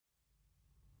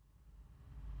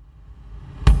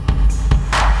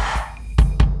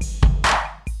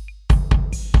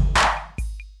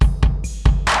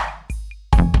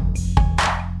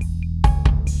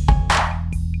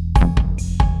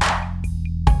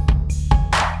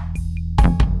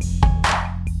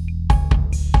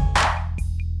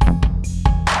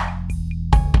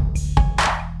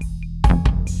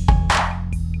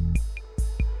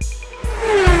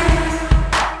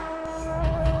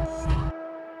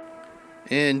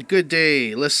And good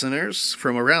day, listeners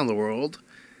from around the world.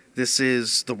 This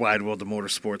is the Wide World of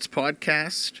Motorsports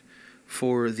podcast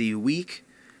for the week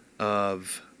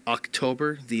of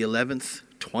October the 11th,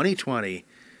 2020.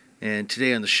 And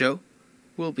today on the show,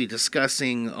 we'll be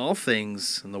discussing all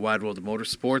things in the Wide World of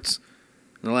Motorsports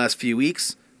in the last few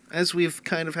weeks, as we've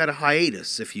kind of had a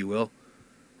hiatus, if you will,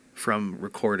 from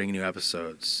recording new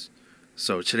episodes.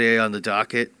 So today on the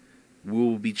docket,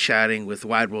 we'll be chatting with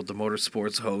Wide World of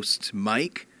Motorsports host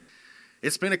Mike.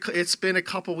 It's been a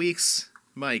couple weeks,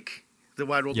 Mike, the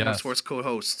Wide World of Motorsports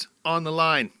co-host, on the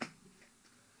line.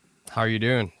 How are you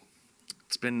doing?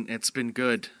 It's been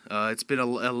good. It's been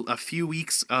a few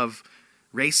weeks of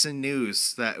racing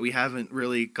news that we haven't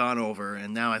really gone over,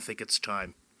 and now I think it's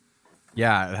time.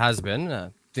 Yeah, it has been.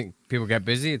 I think people get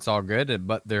busy. It's all good,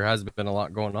 but there has been a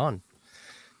lot going on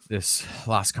this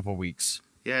last couple weeks.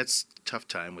 Yeah, it's a tough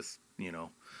time with,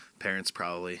 parents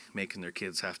probably making their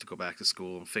kids have to go back to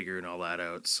school and figuring all that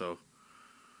out. So,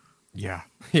 yeah,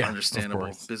 understandable.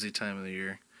 Busy time of the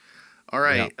year. All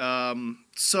right. Yeah.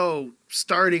 So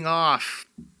starting off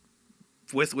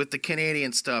with the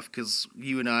Canadian stuff, because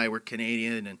you and I were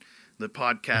Canadian, and the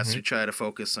podcast we try to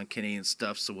focus on Canadian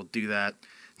stuff, so we'll do that.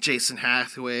 Jason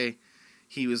Hathaway,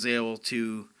 he was able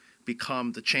to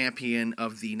become the champion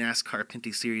of the NASCAR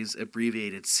Pinty Series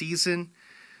abbreviated season.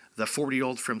 The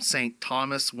 40-year-old from St.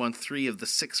 Thomas won 3 of the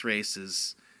 6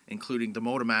 races, including the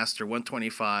Motomaster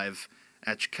 125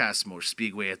 at Chicago Motor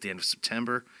Speedway at the end of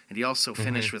September, and he also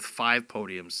finished with 5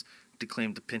 podiums to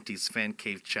claim the Pinty's Fan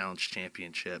Cave Challenge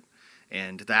Championship.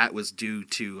 And that was due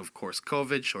to, of course,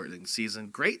 COVID, shortening the season.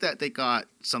 Great that they got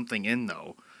something in,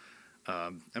 though.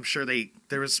 I'm sure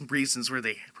there was some reasons where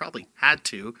they probably had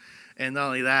to, and not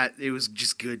only that, it was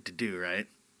just good to do, right?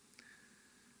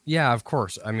 Yeah, of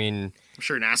course. I mean, I'm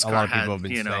sure NASCAR a lot of people have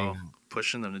been saying,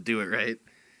 pushing them to do it, right?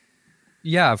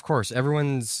 Yeah, of course.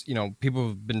 Everyone's, people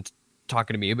have been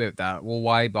talking to me about that. Well,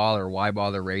 why bother? Why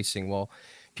bother racing? Well,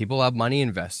 people have money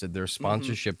invested. There's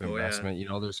sponsorship investment.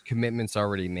 Yeah. There's commitments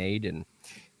already made,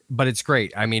 but it's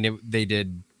great. I mean, they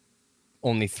did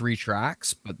only 3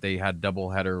 tracks, but they had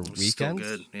doubleheader weekends. Still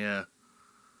good, yeah.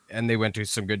 And they went to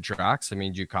some good tracks. I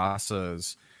mean, Jukasa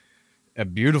is a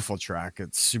beautiful track.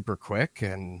 It's super quick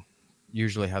and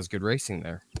usually has good racing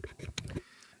there.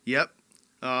 Yep.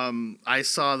 I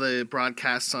saw the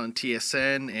broadcasts on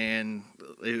TSN, and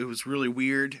it was really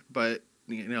weird, but,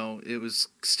 it was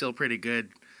still pretty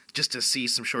good just to see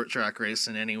some short track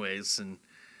racing anyways, and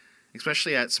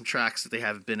especially at some tracks that they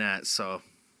haven't been at, so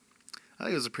I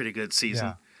think it was a pretty good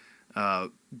season. Yeah.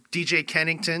 DJ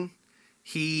Kennington,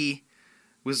 he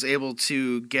was able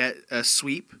to get a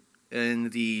sweep in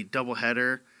the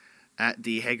doubleheader at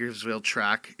the Hagersville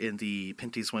track in the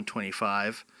Pinty's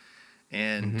 125,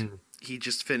 and he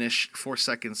just finished 4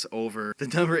 seconds over the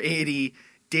number 80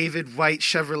 David White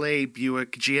Chevrolet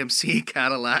Buick GMC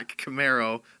Cadillac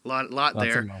Camaro. Lot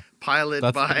there,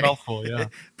 piloted by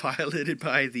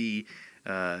the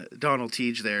Donald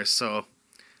Teague there. So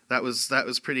that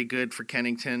was pretty good for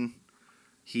Kennington.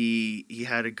 He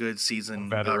had a good season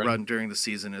run during the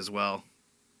season as well.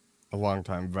 A long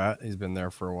time vet. He's been there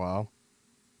for a while.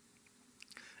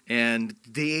 And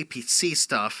the APC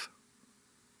stuff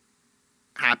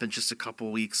happened just a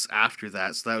couple weeks after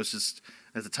that. So that was just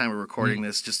at the time we're recording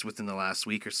this, just within the last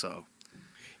week or so.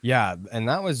 Yeah, and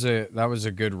that was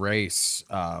a good race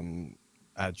at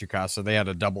Jukasa. They had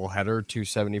a double header,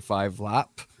 275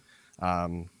 lap.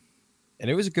 And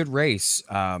it was a good race.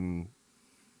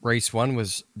 Race 1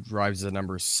 drives the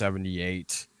number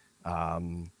 78.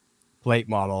 Late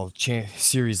model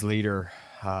series leader,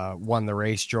 won the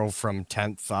race, drove from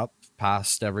 10th up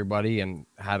past everybody and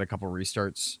had a couple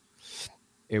restarts.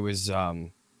 It was a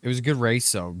good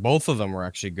race, though. Both of them were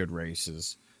actually good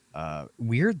races.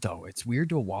 Weird, though. It's weird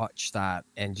to watch that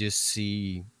and just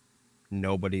see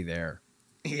nobody there.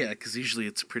 Yeah, because usually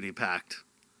it's pretty packed.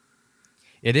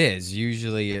 It is.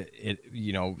 Usually,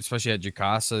 especially at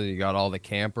Jukasa, you got all the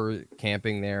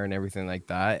camping there and everything like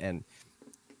that. And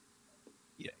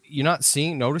you're not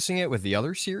noticing it with the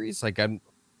other series. Like,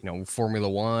 Formula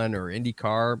One or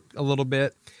IndyCar a little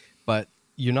bit. But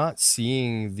you're not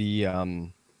seeing the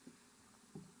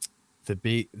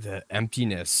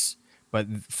emptiness, but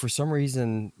for some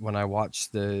reason when I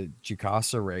watched the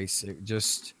Jukasa race, it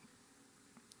just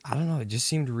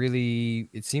seemed really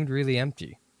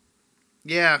empty.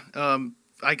 Yeah,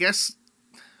 I guess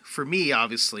for me,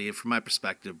 obviously, from my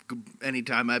perspective,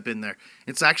 anytime I've been there,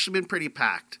 it's actually been pretty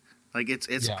packed. Like it's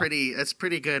Yeah.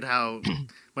 pretty good how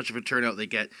much of a turnout they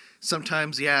get.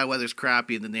 Sometimes, yeah, weather's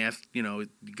crappy, and then they have, you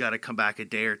got to come back a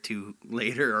day or two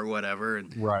later or whatever,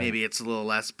 and Right. maybe it's a little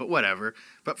less, but whatever.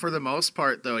 But for the most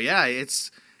part, though, yeah,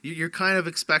 you're kind of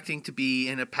expecting to be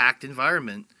in a packed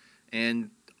environment,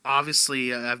 and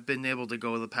obviously, I've been able to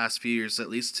go the past few years at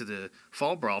least to the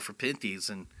fall brawl for Pinties,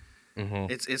 and Hmm.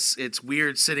 it's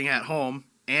weird sitting at home,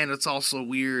 and it's also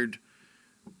weird,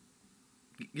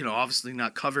 obviously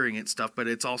not covering it stuff, but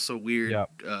it's also weird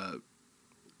Yeah.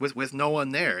 with no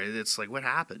one there. It's like, what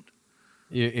happened?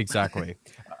 Exactly.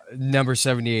 Number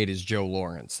 78 is Joe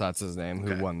Lawrence. That's his name,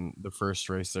 who Okay. won the first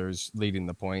race. There's leading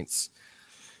the points.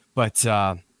 But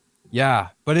yeah,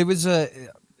 but it was a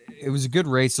good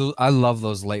race. I love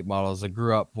those late models. I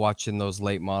grew up watching those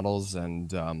late models, and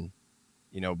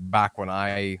back when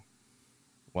I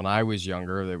was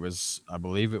younger, I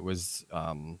believe it was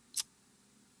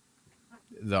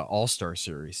the All-Star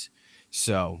Series.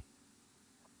 So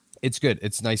it's good.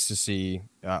 It's nice to see.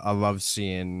 I love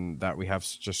seeing that we have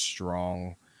such a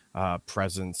strong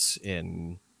presence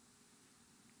in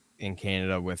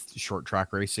Canada with short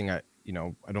track racing. I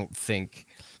don't think,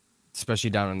 especially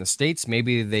down in the States,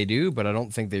 maybe they do, but I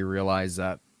don't think they realize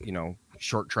that,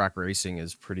 short track racing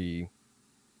is pretty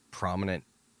prominent,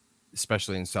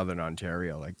 especially in Southern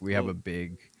Ontario. Like, we have Well, a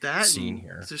big that scene and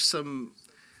here. there's some.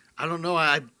 I don't know.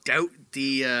 I doubt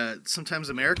the. Sometimes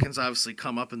Americans obviously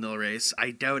come up in the race.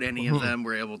 I doubt any of Mhm. them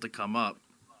were able to come up.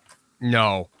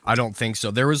 No, I don't think so.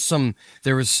 There was some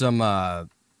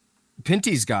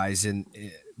Pinty's guys in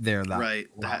there that Right.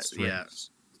 That. last Yeah. race.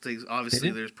 They Obviously,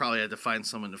 didn't. there's probably had to find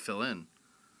someone to fill in,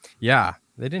 Yeah,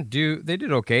 they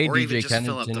did okay. or even DJ just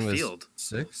fill up the Kennington was field.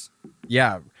 6.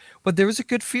 Yeah, but there was a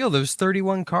good field. There was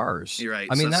 31 cars. You're right.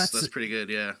 I So mean, that's pretty good.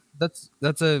 Yeah. that's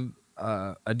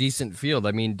a decent field.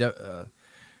 I mean,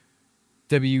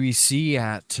 WEC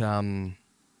at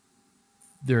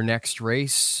their next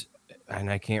race,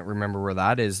 and I can't remember where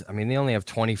that is. I mean, they only have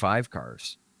 25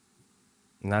 cars,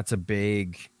 and that's a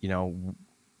big,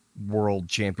 world Right.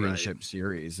 championship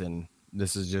series. And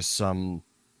this is just some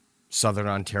Southern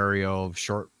Ontario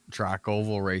short track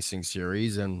oval racing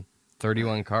series, and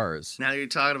 31 cars. Now you're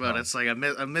talking about it, So it's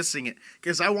like I'm missing it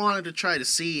because I wanted to try to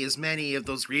see as many of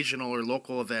those regional or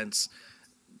local events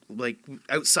like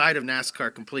outside of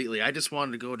NASCAR completely. I just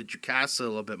wanted to go to Jukasa a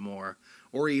little bit more,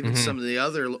 or even mhm, some of the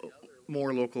other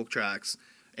more local tracks.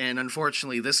 And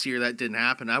unfortunately, this year that didn't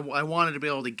happen. I wanted to be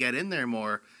able to get in there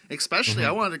more. Especially, I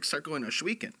mhm. wanted to start going to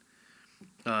Schweeken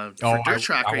Oh, for dirt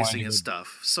track I wanted racing to and go.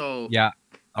 stuff. So Yeah,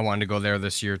 I wanted to go there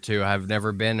this year too. I've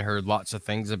never been, heard lots of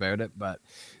things about it, but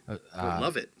I would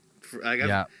love it.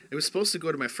 yeah. It was supposed to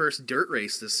go to my first dirt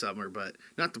race this summer, but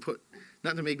not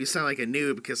to make me sound like a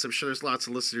noob, because I'm sure there's lots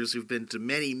of listeners who've been to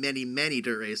many, many, many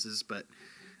dirt races. But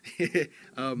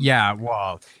um, Yeah,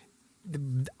 well,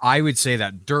 I would say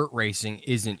that dirt racing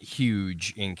isn't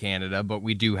huge in Canada, but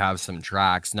we do have some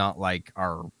tracks, not like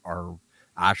our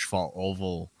asphalt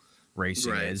oval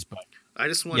racing right, is, but I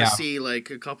just want to yeah. see like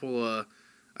a couple.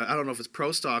 I don't know if it's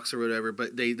pro stocks or whatever,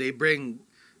 but they bring.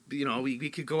 We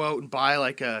could go out and buy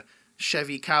like a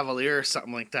Chevy Cavalier or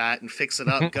something like that and fix it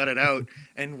up, gut it out,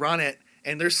 and run it.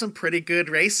 And there's some pretty good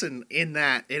racing in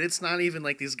that. And it's not even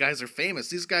like these guys are famous.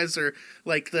 These guys are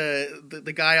like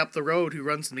the guy up the road who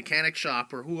runs the mechanic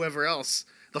shop, or whoever else,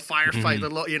 the firefight,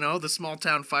 Mhm. the small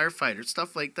town firefighter,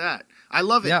 stuff like that. I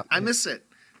love it. Yeah. I miss it.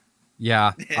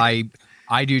 Yeah,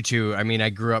 I do too. I mean, I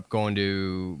grew up going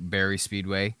to Barrie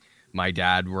Speedway. My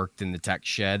dad worked in the tech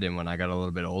shed, and when I got a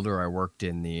little bit older, I worked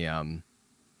in the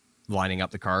lining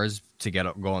up the cars to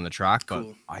go on the track. But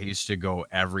Cool. I used to go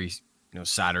every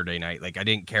Saturday night. Like, I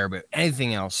didn't care about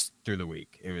anything else through the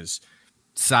week. It was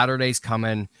Saturdays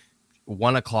coming,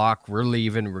 1 o'clock. We're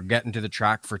leaving. We're getting to the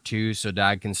track for 2, so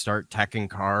Dad can start teching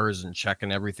cars and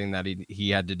checking everything that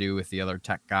he had to do with the other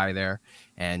tech guy there.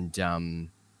 And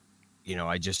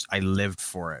I lived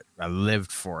for it. I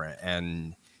lived for it.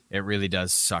 And it really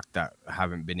does suck that I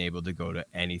haven't been able to go to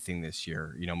anything this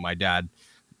year. My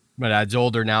dad's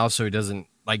older now, so he doesn't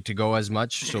like to go as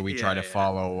much. So we try Yeah, to yeah.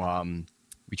 follow,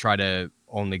 we try to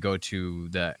only go to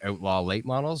the Outlaw Late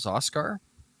Models, Oscar.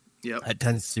 Yep. That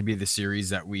tends to be the series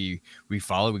that we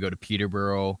follow. We go to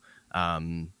Peterborough,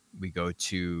 we go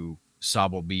to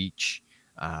Sauble Beach,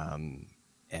 and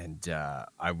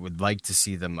I would like to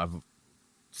see them.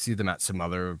 See them at some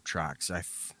other tracks.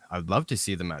 I'd love to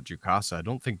see them at Jukasa. I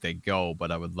don't think they go,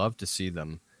 but I would love to see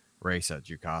them race at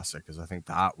Jukasa, because I think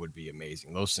that would be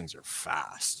amazing. Those things are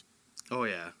fast. Oh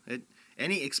yeah.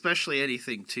 Especially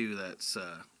anything too that's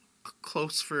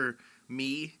close for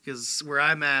me, because where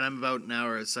I'm at, I'm about an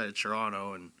hour outside of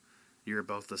Toronto, and you're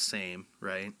about the same,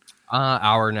 right?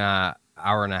 Hour and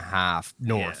a half Yeah.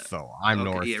 north though. I'm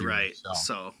Okay. north Yeah. you, Right. so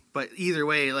So, but either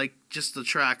way, like just the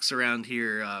tracks around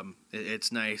here,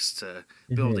 it's nice to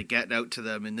be able Mhm. to get out to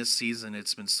them. And this season,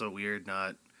 it's been so weird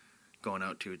not going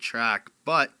out to a track,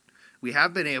 but we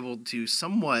have been able to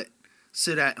somewhat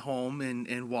sit at home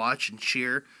and watch and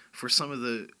cheer for some of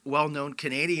the well-known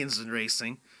Canadians in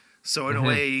racing. So in a Mhm.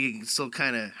 way, you can still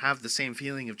kind of have the same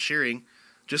feeling of cheering,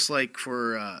 just like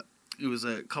for it was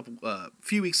a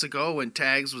few weeks ago when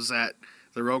Tags was at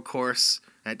the road course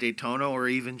at Daytona, or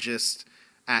even just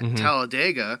at Mhm.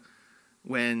 Talladega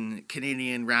when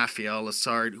Canadian Raphael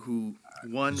Lessard, who I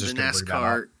was won the just gonna bring that up.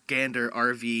 NASCAR Gander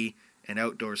RV and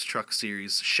Outdoors Truck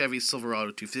Series Chevy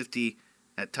Silverado 250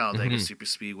 at Talladega Mhm.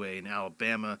 Superspeedway in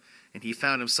Alabama, and he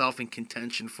found himself in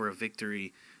contention for a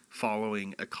victory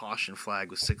following a caution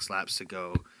flag with 6 laps to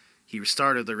go. He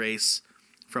restarted the race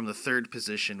from the third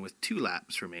position with 2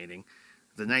 laps remaining.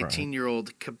 The Right.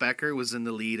 19-year-old Quebecer was in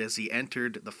the lead as he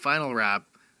entered the final lap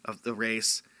of the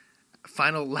race.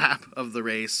 Final lap of the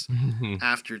race Mhm.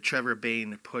 after Trevor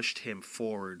Bayne pushed him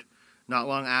forward. Not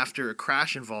long after, a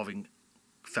crash involving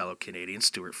fellow Canadian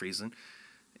Stuart Friesen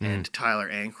Mhm. and Tyler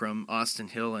Ankrum, Austin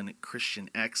Hill, and Christian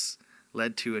X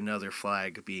led to another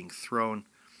flag being thrown.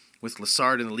 With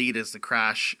Lessard in the lead as the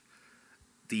crash,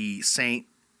 the Saint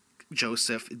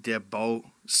Joseph de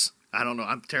Beauce, I don't know,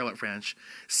 I'm terrible at French,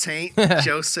 Saint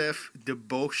Joseph de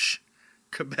Beauce,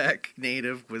 Quebec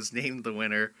native, was named the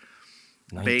winner.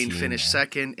 Bain 19, finished man.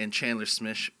 second, and Chandler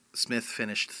Smith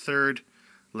finished third.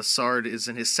 Lessard is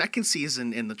in his second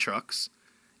season in the trucks,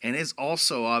 and is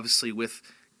also obviously with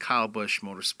Kyle Busch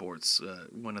Motorsports,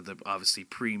 one of the obviously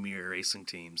premier racing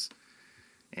teams.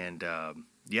 And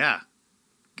yeah,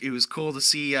 it was cool to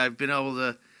see. I've been able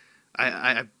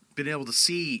to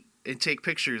see and take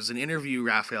pictures and interview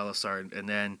Raphael Lessard, and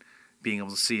then being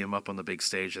able to see him up on the big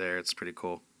stage there. It's pretty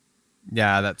cool.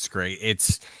 Yeah, that's great.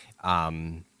 It's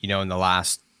in the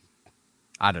last,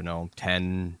 I don't know,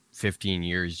 10, 15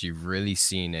 years, you've really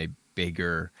seen a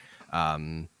bigger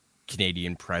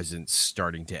Canadian presence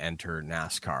starting to enter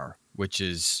NASCAR, which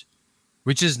is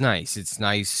nice. It's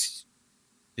nice.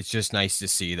 It's just nice to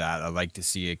see that. I like to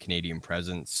see a Canadian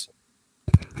presence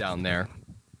down there.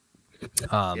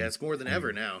 Yeah, it's more than ever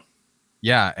And now.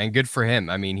 yeah, and good for him.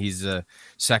 I mean, he's a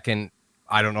second.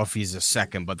 I don't know if he's a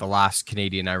second, but the last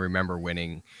Canadian I remember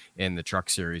winning in the Truck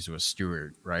Series was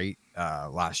Stewart, right?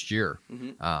 Last year.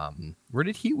 Mm-hmm. Where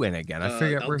did he win again? I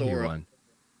forget where he Eldora. won.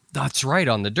 That's right,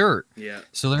 on the dirt. Yeah.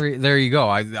 So there you go.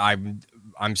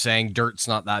 I'm saying dirt's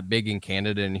not that big in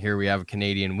Canada, and here we have a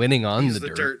Canadian winning on He's the the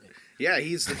dirt. dirt. Yeah,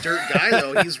 he's the dirt guy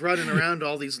though. He's running around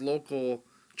all these local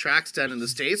tracks down in the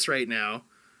States right now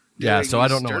Yeah, doing so I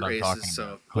these don't know dirt what I'm talking races. about.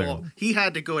 So, well, Clearly, he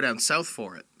had to go down south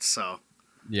for it. So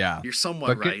yeah, you're somewhat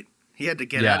but good. right. He had to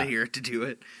get out Yeah, of here to do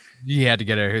it. he had to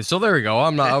get out of here. So there we go.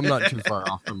 I'm not too far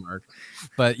off the mark.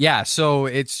 But yeah, so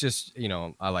it's just,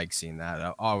 I like seeing that.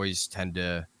 I always tend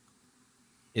to,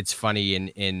 it's funny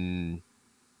in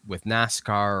with NASCAR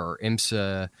or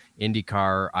IMSA,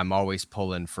 IndyCar, I'm always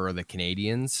pulling for the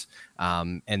Canadians.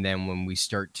 And then when we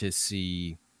start to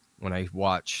see, when I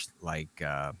watch like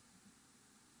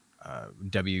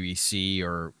WEC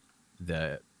or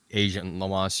the Asian Le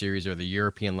Mans series or the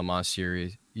European Le Mans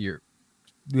series,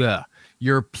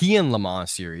 European Le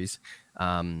Mans series,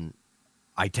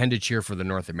 I tend to cheer for the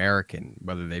North American,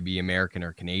 whether they be American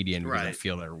or Canadian, because I Right.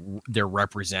 feel they're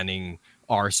representing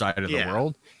our side of the Yeah.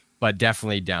 world. But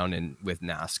definitely down in with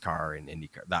NASCAR and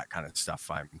IndyCar, that kind of stuff,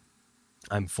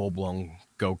 I'm full blown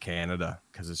go Canada,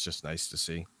 because it's just nice to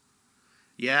see.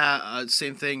 Yeah,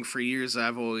 same thing. For years,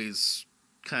 I've always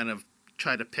kind of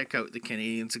tried to pick out the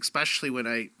Canadians, especially when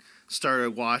I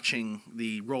started watching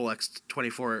the Rolex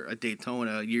 24 at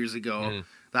Daytona years ago. Mm.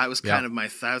 That was Yeah. kind of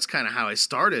that was kind of how I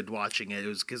started watching it. It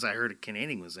was because I heard a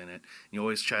Canadian was in it. You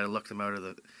always try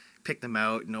to pick them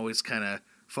out, and always kind of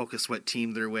focus what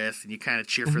team they're with, and you kind of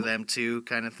cheer for them too,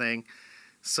 kind of thing.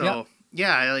 So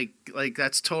yeah, I like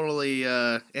that's totally.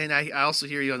 And I also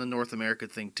hear you on the North America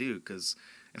thing too, because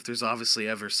if there's obviously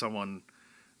ever someone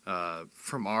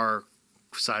from our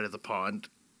side of the pond,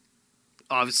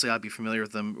 obviously I'd be familiar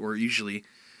with them, or usually.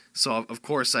 So of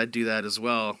course I'd do that as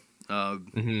well.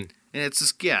 Mm-hmm. And it's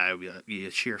just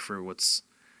you cheer for what's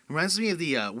reminds me of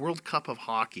the World Cup of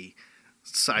Hockey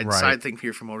side thing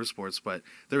here for motorsports. But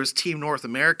there was Team North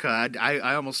America. I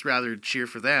almost rather cheer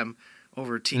for them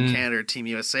over Team Canada or Team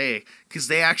USA, because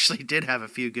they actually did have a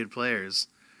few good players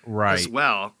as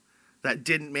well that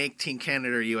didn't make Team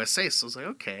Canada or USA. So I was like,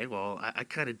 okay, well, I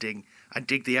kind of dig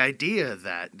the idea of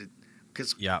that,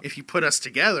 because if you put us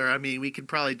together, I mean, we could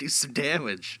probably do some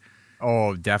damage.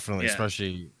 Oh, definitely, Yeah.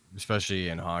 especially especially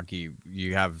in hockey,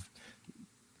 you have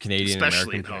Canadian and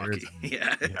especially American in players. hockey. And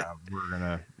Yeah.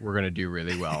 yeah, we're gonna do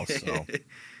really well. So,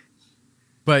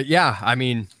 but yeah, I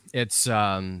mean, it's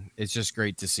just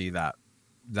great to see that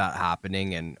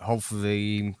happening, and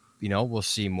hopefully, we'll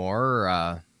see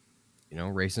more.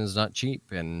 Racing is not cheap,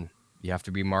 and you have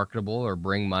to be marketable or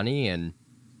bring money. And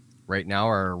right now,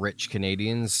 our rich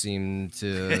Canadians seem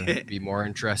to be more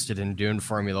interested in doing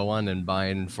Formula One and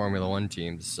buying Formula One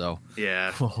teams. So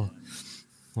Yeah. we'll,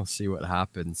 we'll see what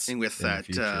happens And with in the that,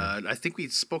 future. I think we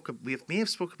may have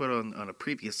spoke about it on a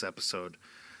previous episode.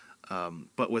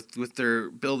 But with their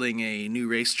building a new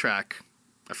racetrack,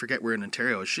 I forget where in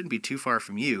Ontario. It shouldn't be too far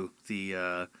from you.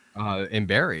 In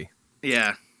Barrie,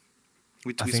 Yeah, I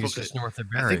we think it's spoke. just north of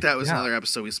I think Barrie. that was Yeah. another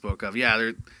episode we spoke of.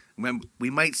 Yeah, when we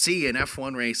might see an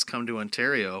F1 race come to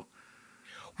Ontario.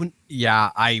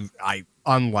 Yeah, I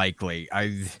unlikely.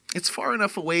 It's far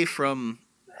enough away from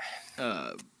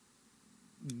uh,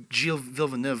 Gilles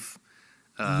Villeneuve.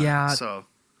 Yeah, So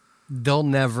they'll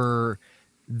never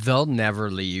they'll never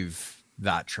leave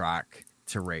that track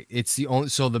to race. It's the only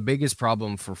so the biggest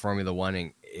problem for Formula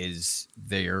One is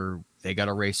they got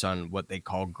to race on what they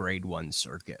call grade one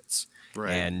circuits.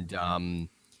 right. And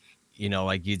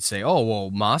like you'd say, oh well,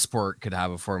 Mosport could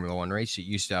have a Formula One race. It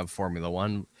used to have Formula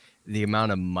One. The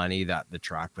amount of money that the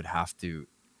track would have to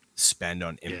spend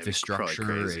on Yeah, it'd be probably infrastructure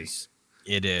crazy.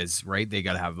 is right. They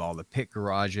got to have all the pit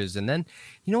garages, and then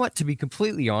you know what? To be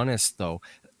completely honest, though,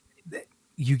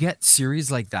 you get series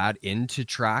like that into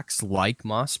tracks like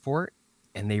Mosport,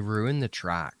 and they ruin the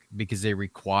track because they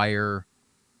require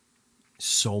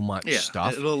so much Yeah,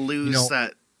 stuff. it'll You lose know,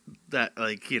 that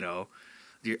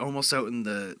you're almost out in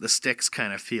the sticks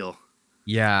kind of feel.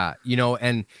 yeah,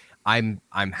 and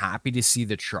I'm happy to see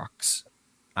the trucks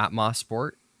at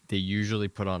Mosport. They usually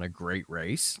put on a great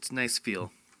race. It's a nice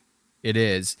feel. It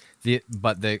is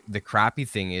but the crappy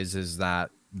thing is that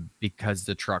because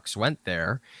the trucks went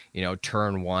there,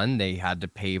 turn one they had to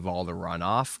pave all the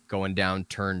runoff. Going down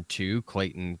turn two,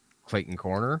 Clayton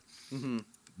Corner, Hmm.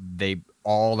 they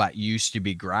all that used to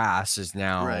be grass is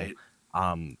now Right.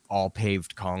 all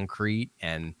paved concrete.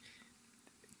 And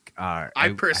I I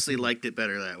personally think liked it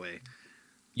better that way.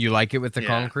 you like it with the Yeah,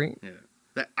 concrete.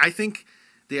 yeah. I think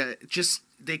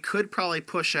they could probably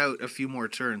push out a few more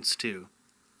turns too,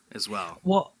 as well.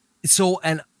 Well, so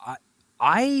and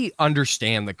I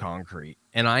understand the concrete,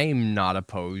 and I am not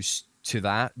opposed to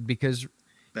that because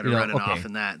Better running off okay.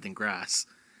 in that than grass.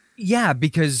 Yeah,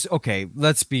 because okay,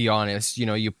 let's be honest,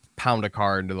 you pound a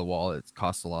car into the wall, it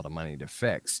costs a lot of money to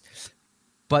fix.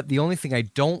 But the only thing I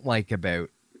don't like about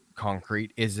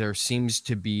concrete is there seems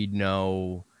to be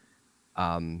no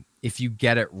if you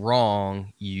get it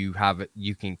wrong, you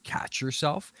can catch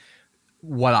yourself.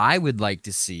 What I would like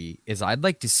to see is I'd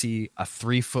like to see a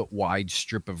 3 foot wide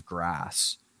strip of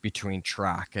grass between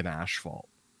track and asphalt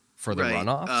for the Right.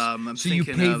 runoffs. I'm So you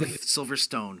thinking pay of the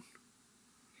Silverstone.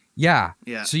 yeah.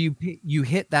 Yeah. So you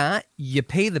hit that, you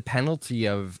pay the penalty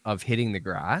of hitting the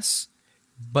grass,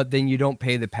 but then you don't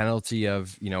pay the penalty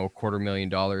of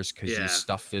 $250,000 because you Yeah.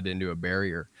 stuffed it into a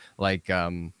barrier. Like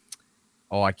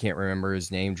I can't remember his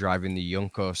name, driving the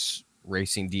Juncos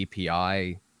Racing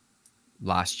DPI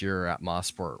last year at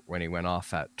Mosport when he went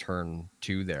off at turn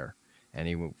two there,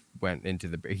 and went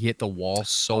into he hit the wall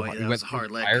so Oh hard. yeah, He that was went a through hard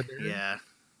the lick. tire barrier. Yeah.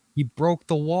 He broke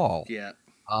the wall. Yeah.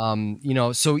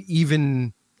 So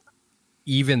even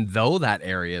though that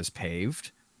area is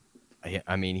paved,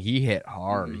 I mean, he hit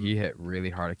hard. Mm-hmm. He hit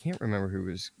really hard. I can't remember who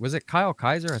was it Kyle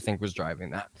Kaiser, I think, was driving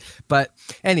that. But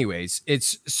anyways,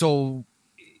 it's so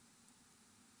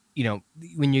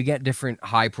when you get different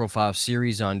high profile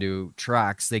series onto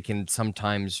tracks, they can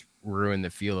sometimes ruin the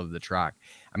feel of the track.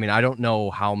 I mean, I don't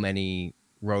know how many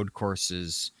road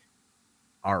courses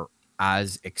are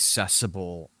as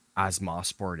accessible as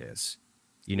Mosport is.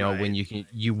 When Right.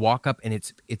 you walk up and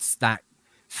it's that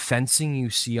fencing you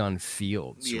see on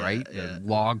fields, Yeah. right? Yeah. The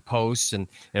log posts, and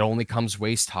it only comes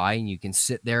waist high, and you can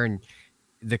sit there and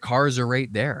the cars are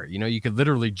right there. You could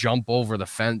literally jump over the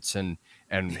fence and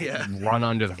Yeah. run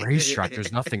onto the racetrack.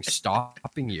 There's nothing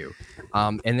stopping you.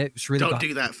 And it's really Don't got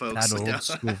do that, that folks. old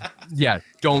school. Yeah,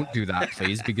 don't do that,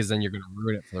 please, because then you're going to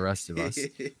ruin it for the rest of us.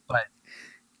 But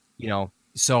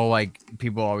so like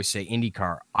people always say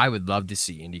IndyCar. I would love to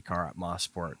see IndyCar at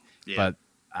Mosport, Yeah. but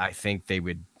I think it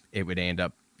would end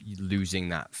up losing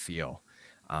that feel.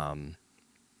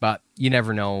 But you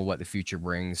never know what the future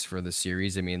brings for the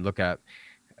series. I mean, look at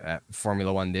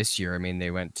Formula One this year. I mean,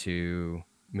 they went to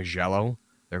Mugello.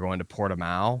 They're going to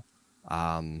Portimao.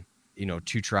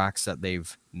 Two tracks that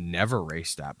they've never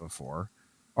raced at before.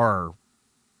 Or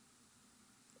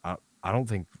I don't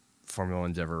think Formula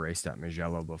One's ever raced at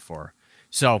Mugello before.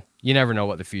 So you never know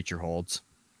what the future holds.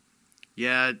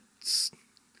 Yeah,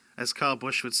 as Kyle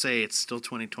Busch would say, it's still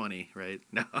 2020, right?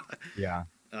 No. Yeah.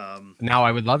 Now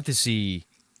I would love to see.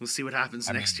 We'll see what happens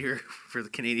next year for the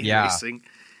Canadian Yeah. racing.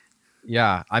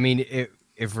 Yeah. I mean,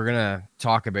 if we're gonna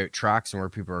talk about tracks and where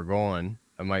people are going,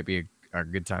 it might be a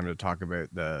good time to talk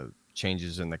about the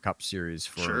changes in the Cup Series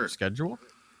for schedule.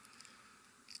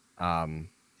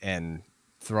 And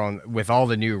thrown with all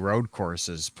the new road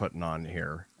courses putting on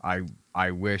here,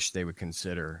 I wish they would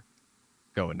consider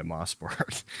going to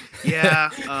Motorsport. Yeah,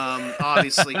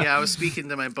 obviously. Yeah, I was speaking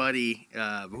to my buddy,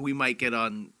 who we might get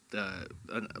on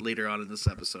later on in this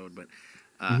episode, but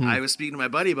I was speaking to my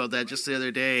buddy about that just the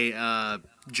other day.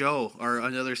 Joe,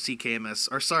 another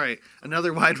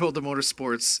another Wide World of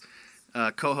Motorsports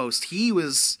co-host. He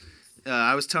was,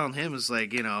 I was telling him, was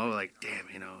like, damn,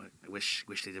 I wish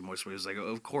they did more sport. He was like,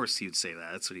 of course he would say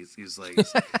that. That's what he was like.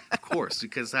 Of course,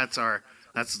 because that's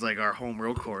like our home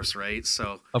road course, right?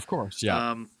 So of course,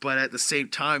 yeah. But at the same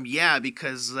time, yeah,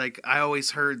 because like I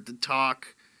always heard the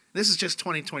talk. This is just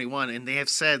 2021, and they have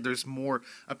said there's more.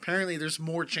 Apparently, there's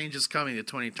more changes coming to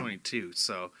 2022.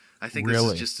 So I think this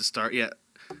is just the start. Yeah.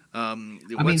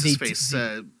 What's his face?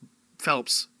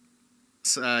 Phelps.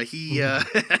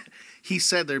 He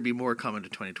said there'd be more coming to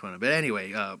 2020. But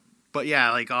anyway, but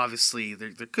yeah, like obviously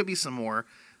there could be some more.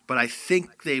 But I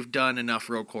think they've done enough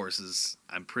road courses.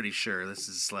 I'm pretty sure this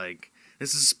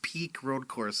is peak road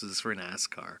courses for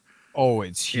NASCAR. Oh,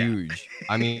 it's huge. Yeah.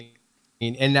 I mean,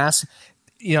 and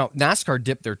NASCAR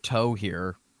dipped their toe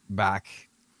here back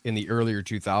in the earlier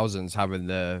 2000s, having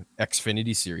the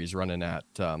Xfinity Series running at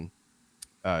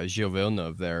Gilles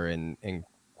Villeneuve there in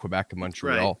Quebec and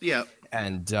Montreal. Right. Yeah.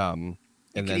 And you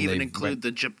can even include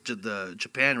the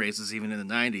Japan races even in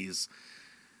the 90s.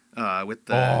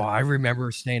 I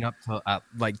remember staying up till at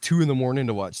like 2 a.m.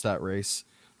 to watch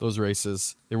those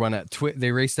races.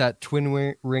 They raced at Twin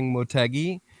Ring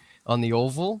Motegi on the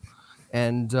oval,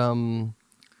 and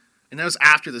that was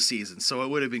after the season, so it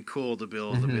would have been cool to be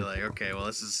able to be like, okay, well,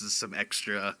 this is some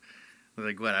extra,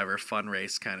 like whatever fun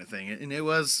race kind of thing, and it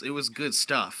was good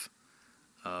stuff.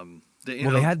 I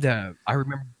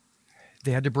remember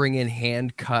they had to bring in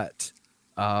hand cut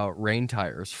rain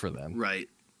tires for them. Right.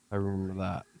 I remember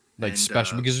that.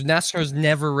 Special because NASCAR's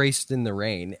never raced in the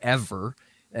rain ever,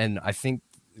 and I think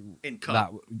in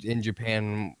Cup. In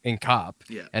Japan in Cup,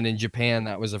 yeah, and in Japan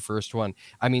that was the first one.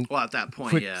 I mean, well, at that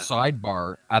point, quick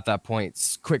sidebar.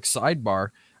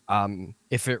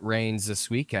 If it rains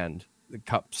this weekend, the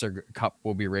Cup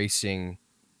will be racing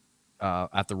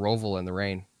at the Roval in the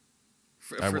rain.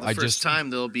 For the first time,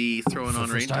 they'll be throwing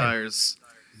on rain tires.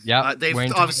 Yeah, they've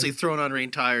obviously thrown on rain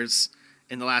tires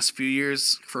in the last few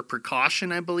years for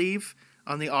precaution, I believe,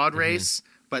 on the odd race.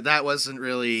 But that wasn't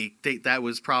really. They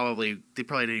probably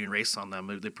didn't even race on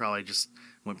them. They probably just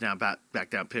went back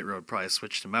down pit road, probably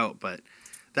switched them out. But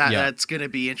that's going to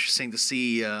be interesting to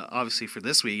see, obviously for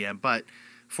this weekend. But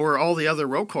for all the other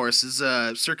road courses,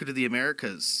 Circuit of the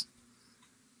Americas.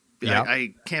 Yeah,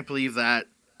 I can't believe that.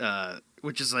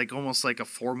 Which is like almost like a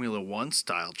Formula One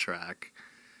style track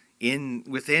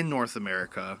within North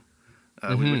America,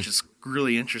 which is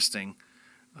really interesting.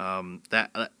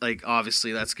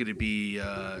 Obviously that's going to be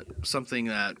something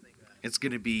that it's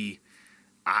going to be.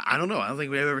 I don't know. I don't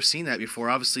think we've ever seen that before.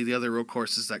 Obviously, the other road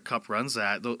courses that Cup runs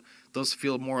at, those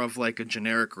feel more of like a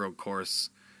generic road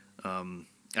course.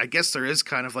 I guess there is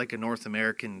kind of like a North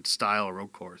American style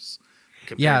road course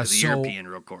compared to the European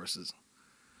road courses.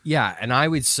 Yeah, and I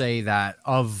would say that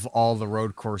of all the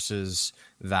road courses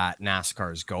that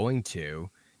NASCAR is going to,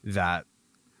 that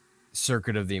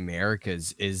Circuit of the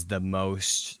Americas is the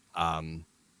most.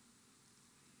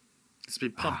 It's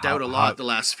been pumped out a lot the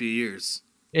last few years.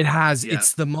 It has. Yeah.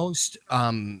 It's the most.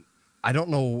 I don't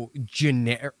know.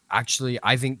 Generic. Actually,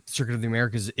 I think Circuit of the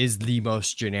Americas is the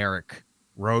most generic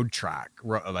road track,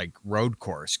 road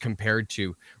course compared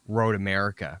to Road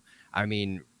America. I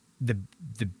mean.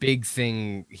 The big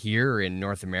thing here in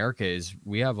North America is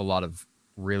we have a lot of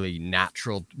really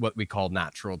natural, what we call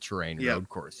natural terrain road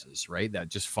courses, right? That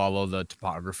just follow the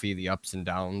topography, the ups and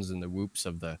downs and the whoops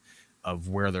of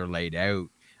where they're laid out.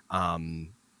 And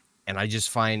I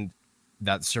just find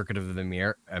that Circuit of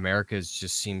the Americas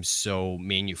just seems so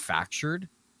manufactured,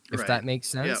 if that makes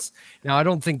sense. Yep. Now, I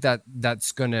don't think that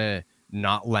that's going to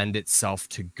not lend itself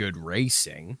to good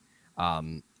racing.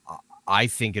 I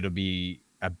think it'll be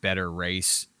a better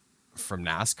race from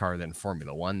NASCAR than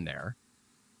Formula One there.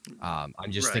 I'm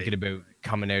just Right. thinking about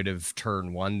coming out of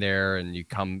turn 1 there, and you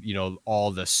come,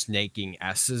 all the snaking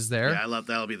S's there. Yeah, I love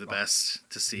that'll be the best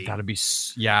to see. That'd be,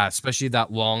 yeah, especially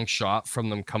that long shot from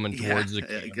them coming Yeah, towards the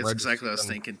that's camera. To exactly see what I was them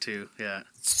thinking too. Yeah.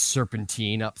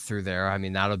 serpentine up through there. I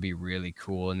mean, that'll be really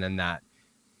cool. And then that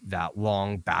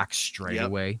long back Yep.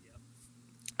 straightaway.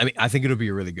 I mean, I think it'll be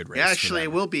a really good race. Yeah, for actually,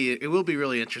 them. it will be. It will be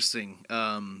really interesting,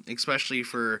 especially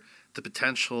for the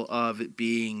potential of it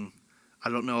being. I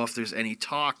don't know if there's any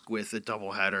talk with a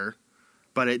doubleheader,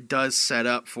 but it does set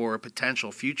up for a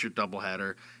potential future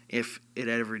doubleheader if it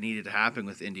ever needed to happen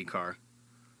with IndyCar.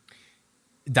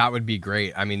 That would be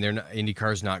great. I mean,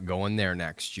 IndyCar's not going there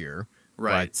next year,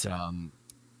 Right. but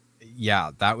yeah,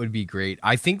 that would be great.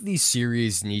 I think these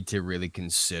series need to really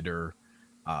consider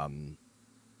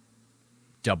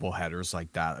double headers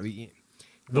like that. I mean,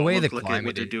 the Well, way the look at what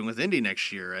climate they're is, doing with Indy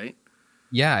next year, right?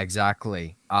 yeah,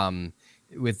 exactly.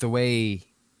 With the way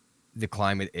the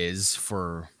climate is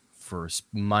for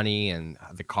money and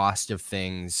the cost of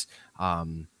things,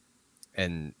 and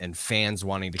fans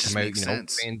wanting to Just come out, makes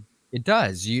sense. and it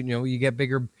does. You get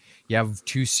bigger. You have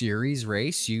 2 series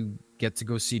race. You get to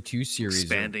go see 2 series.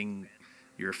 Expanding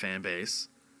your fan base.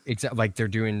 Exactly, like they're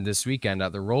doing this weekend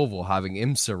at the Roval, having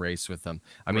IMSA race with them.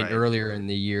 I mean, Right. earlier in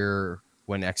the year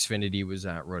when Xfinity was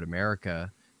at Road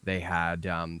America, they had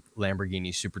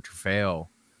Lamborghini Super Trofeo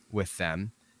with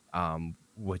them,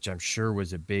 which I'm sure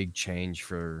was a big change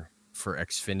for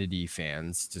Xfinity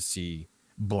fans to see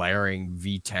blaring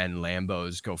V10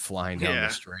 Lambos go flying down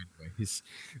the straightaways.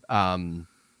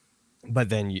 But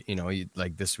then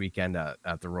like this weekend at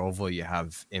the Roval, you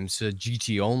have IMSA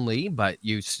GT only, but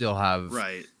you still have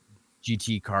Right.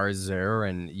 GT cars there,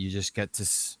 and you just get to.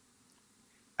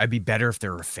 I'd be better if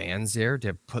there were fans there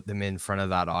to put them in front of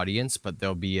that audience, but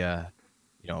there'll be I'm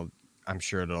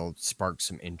sure it'll spark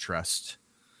some interest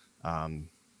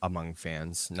among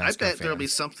fans. NASCAR I bet fans. there'll be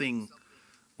something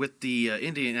with the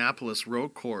Indianapolis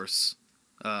road course,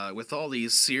 with all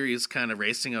these series kind of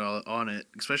racing on it,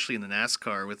 especially in the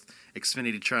NASCAR with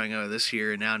Xfinity trying out this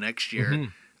year and now next year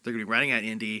they're going to be running at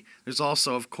Indy. There's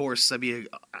also, of course, it'd be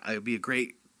a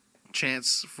great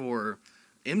chance for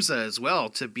IMSA as well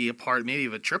to be a part maybe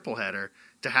of a triple header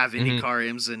to have IndyCar,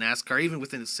 IMSA, NASCAR even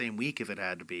within the same week if it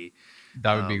had to be.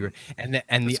 That would be great. And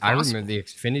I remember the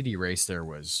Xfinity race there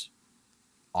was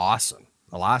awesome.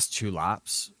 The last 2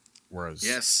 laps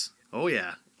was Oh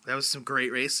yeah, that was some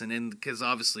great racing, and because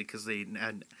they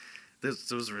had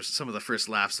those were some of the first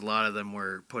laps. A lot of them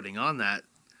were putting on that,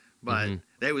 but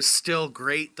it was still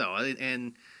great though,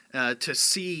 and to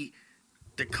see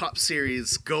the Cup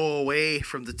Series go away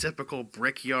from the typical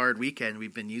brickyard weekend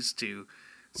we've been used to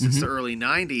since the early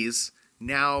 '90s.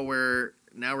 Now we're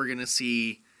gonna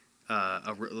see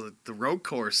the road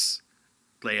course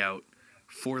layout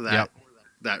for that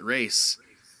race.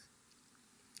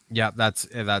 Yeah,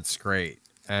 that's great.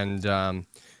 And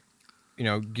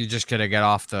you just gotta get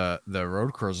off the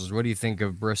road courses. What do you think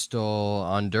of Bristol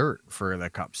on dirt for the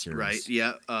Cup Series? Right.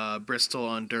 Yeah. Bristol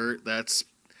on dirt. That's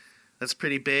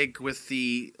pretty big with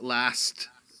the last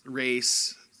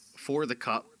race for the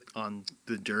Cup on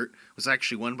the dirt. It was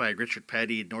actually won by Richard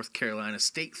Petty at North Carolina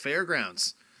State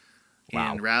Fairgrounds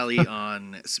in Raleigh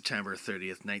on September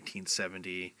 30th,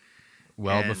 1970.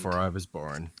 Well, before I was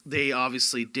born. They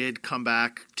obviously did come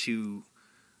back to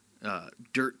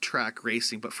dirt track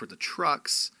racing, but for the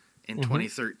trucks in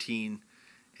 2013.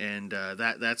 And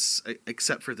that's,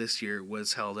 except for this year,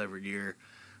 was held every year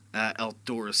at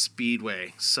Eldora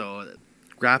Speedway. So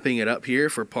wrapping it up here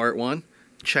for part 1.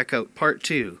 Check out part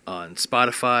 2 on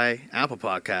Spotify, Apple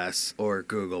Podcasts, or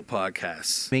Google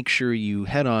Podcasts. Make sure you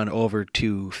head on over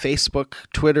to Facebook,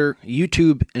 Twitter,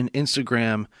 YouTube, and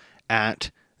Instagram at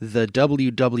the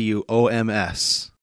WWOMS.